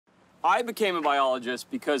I became a biologist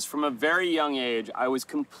because from a very young age, I was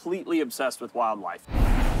completely obsessed with wildlife.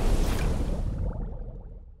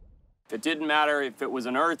 It didn't matter if it was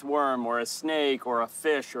an earthworm or a snake or a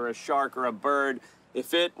fish or a shark or a bird.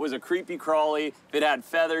 If it was a creepy crawly, if it had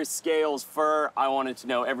feathers, scales, fur, I wanted to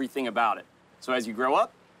know everything about it. So as you grow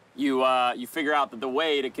up, you figure out that the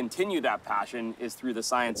way to continue that passion is through the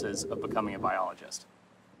sciences of becoming a biologist.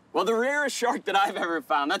 Well, the rarest shark that I've ever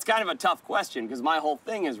found, that's kind of a tough question because my whole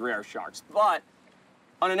thing is rare sharks. But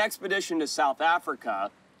on an expedition to South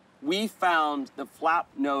Africa, we found the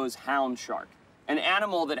flap-nosed hound shark, an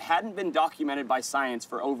animal that hadn't been documented by science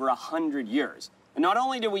for over 100 years. And not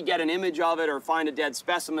only did we get an image of it or find a dead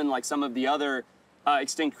specimen like some of the other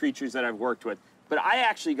extinct creatures that I've worked with, but I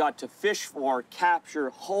actually got to fish for, capture,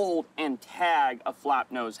 hold, and tag a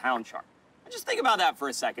flap-nosed hound shark. Just think about that for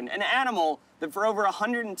a second. An animal that for over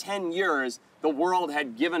 110 years, the world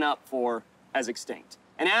had given up for as extinct.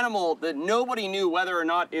 An animal that nobody knew whether or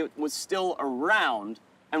not it was still around,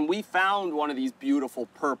 and we found one of these beautiful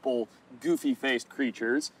purple, goofy-faced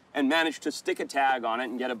creatures and managed to stick a tag on it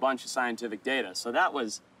and get a bunch of scientific data. So that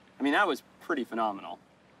was, that was pretty phenomenal.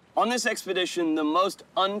 On this expedition, the most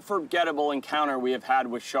unforgettable encounter we have had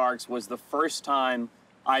with sharks was the first time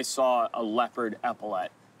I saw a leopard epaulet.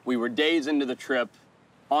 We were days into the trip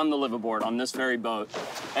on the liveaboard on this very boat,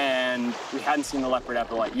 and we hadn't seen the leopard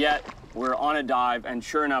epaulet yet. We're on a dive, and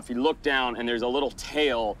sure enough, you look down, and there's a little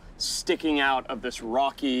tail sticking out of this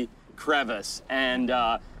rocky crevice. And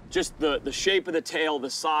just the shape of the tail, the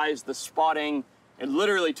size, the spotting, it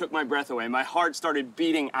literally took my breath away. My heart started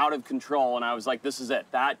beating out of control, and I was like, this is it.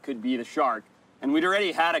 That could be the shark. And we'd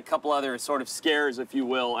already had a couple other sort of scares, if you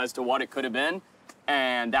will, as to what it could have been.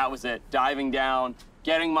 And that was it. Diving down,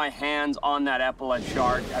 getting my hands on that epaulet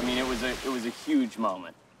shark, it was a huge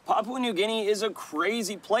moment. Papua New Guinea is a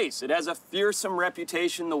crazy place. It has a fearsome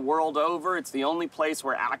reputation the world over. It's the only place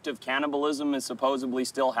where active cannibalism is supposedly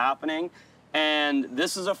still happening. And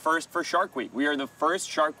this is a first for Shark Week. We are the first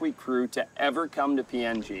Shark Week crew to ever come to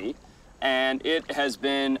PNG, and it has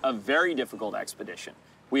been a very difficult expedition.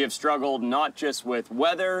 We have struggled not just with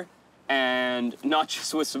weather and not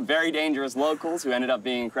just with some very dangerous locals who ended up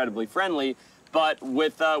being incredibly friendly, but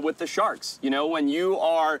with the sharks. You know, when you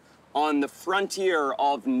are on the frontier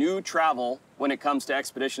of new travel when it comes to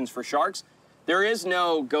expeditions for sharks, there is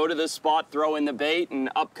no go to this spot, throw in the bait, and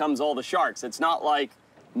up comes all the sharks. It's not like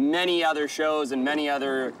many other shows and many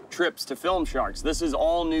other trips to film sharks. This is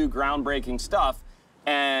all new, groundbreaking stuff,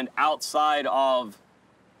 and outside of,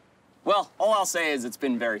 well, all I'll say is it's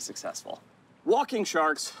been very successful. Walking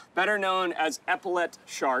sharks, better known as epaulet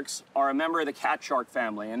sharks, are a member of the cat shark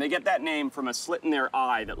family, and they get that name from a slit in their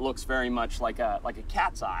eye that looks very much like a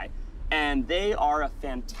cat's eye, and they are a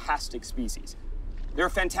fantastic species. They're a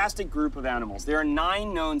fantastic group of animals. There are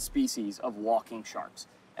 9 known species of walking sharks,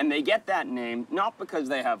 and they get that name not because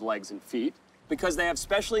they have legs and feet, because they have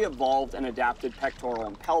specially evolved and adapted pectoral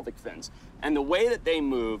and pelvic fins. And the way that they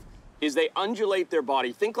move is they undulate their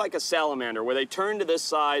body, think like a salamander, where they turn to this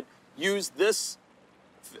side, use this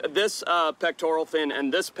pectoral fin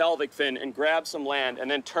and this pelvic fin and grab some land and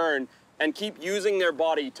then turn and keep using their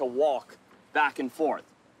body to walk back and forth.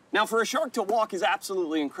 Now, for a shark to walk is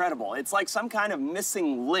absolutely incredible. It's like some kind of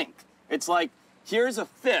missing link. It's like, here's a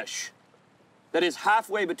fish that is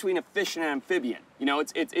halfway between a fish and an amphibian. You know,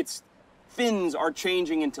 its fins are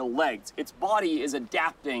changing into legs. Its body is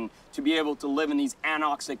adapting to be able to live in these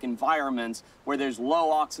anoxic environments where there's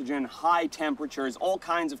low oxygen, high temperatures, all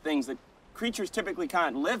kinds of things that creatures typically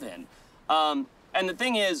can't live in. And the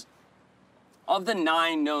thing is, of the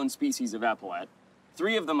 9 known species of epaulet,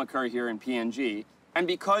 3 of them occur here in PNG. And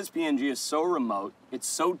because PNG is so remote, it's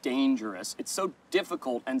so dangerous, it's so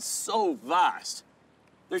difficult and so vast,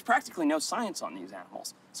 there's practically no science on these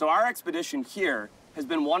animals. So our expedition here has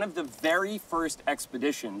been one of the very first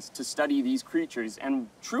expeditions to study these creatures, and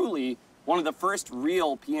truly one of the first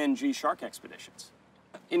real PNG shark expeditions.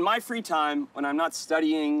 In my free time, when I'm not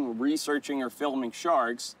studying, researching, or filming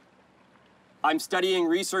sharks, I'm studying,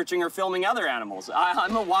 researching, or filming other animals.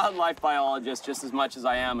 I'm a wildlife biologist just as much as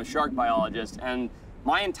I am a shark biologist, and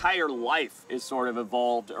my entire life is sort of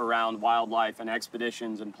evolved around wildlife and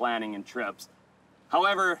expeditions and planning and trips.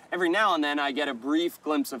 However, every now and then I get a brief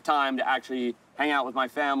glimpse of time to actually hang out with my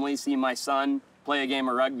family, see my son, play a game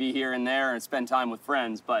of rugby here and there, and spend time with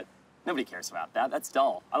friends, but nobody cares about that. That's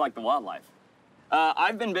dull. I like the wildlife.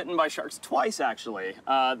 I've been bitten by sharks twice, actually.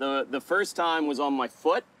 The first time was on my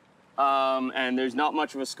foot, and there's not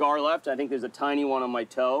much of a scar left. I think there's a tiny one on my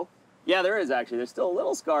toe. Yeah, there is actually. There's still a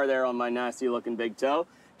little scar there on my nasty-looking big toe.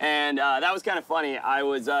 And that was kind of funny. I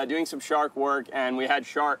was doing some shark work, and we had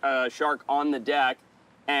shark on the deck,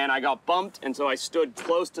 and I got bumped, and so I stood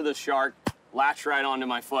close to the shark, latched right onto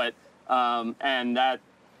my foot, and that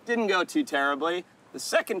didn't go too terribly. The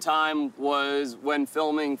second time was when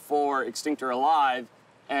filming for Extinct or Alive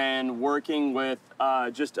and working with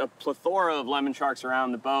just a plethora of lemon sharks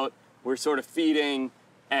around the boat. We're sort of feeding,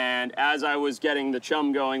 and as I was getting the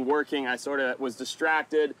chum going, working, I sort of was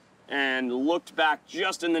distracted and looked back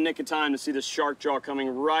just in the nick of time to see the shark jaw coming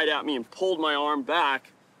right at me and pulled my arm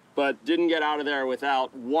back, but didn't get out of there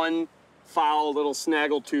without one foul little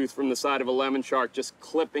snaggletooth from the side of a lemon shark just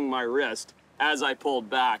clipping my wrist as I pulled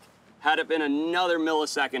back. Had it been another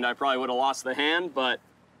millisecond, I probably would have lost the hand, but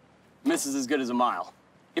miss is as good as a mile.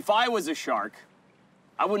 If I was a shark,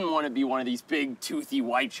 I wouldn't want to be one of these big, toothy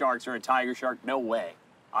white sharks or a tiger shark. No way.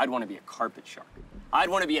 I'd want to be a carpet shark. I'd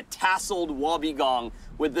want to be a tasseled wobbegong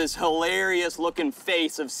with this hilarious-looking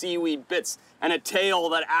face of seaweed bits and a tail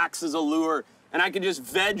that acts as a lure. And I could just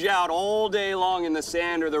veg out all day long in the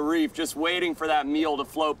sand or the reef, just waiting for that meal to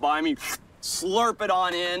float by me, slurp it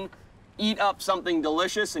on in, eat up something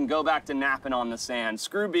delicious, and go back to napping on the sand.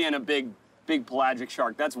 Screw being a big pelagic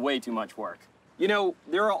shark. That's way too much work. You know,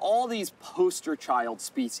 there are all these poster child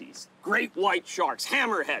species. Great white sharks,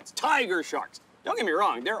 hammerheads, tiger sharks. Don't get me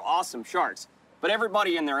wrong, they're awesome sharks. But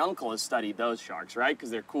everybody and their uncle has studied those sharks, right? Because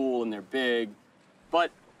they're cool and they're big. But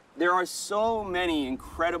there are so many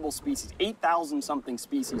incredible species, 8,000 something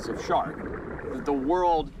species of shark, that the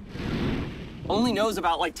world only knows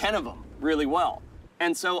about like 10 of them really well.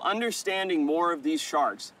 And so understanding more of these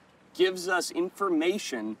sharks gives us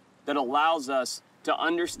information that allows us to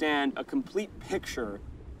understand a complete picture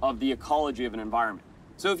of the ecology of an environment.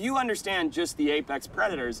 So if you understand just the apex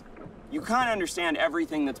predators, you kind of understand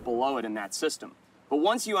everything that's below it in that system. But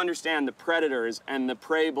once you understand the predators and the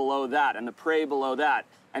prey below that and the prey below that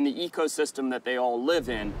and the ecosystem that they all live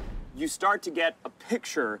in, you start to get a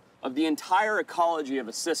picture of the entire ecology of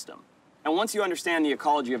a system. And once you understand the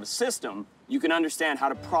ecology of a system, you can understand how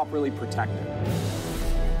to properly protect it.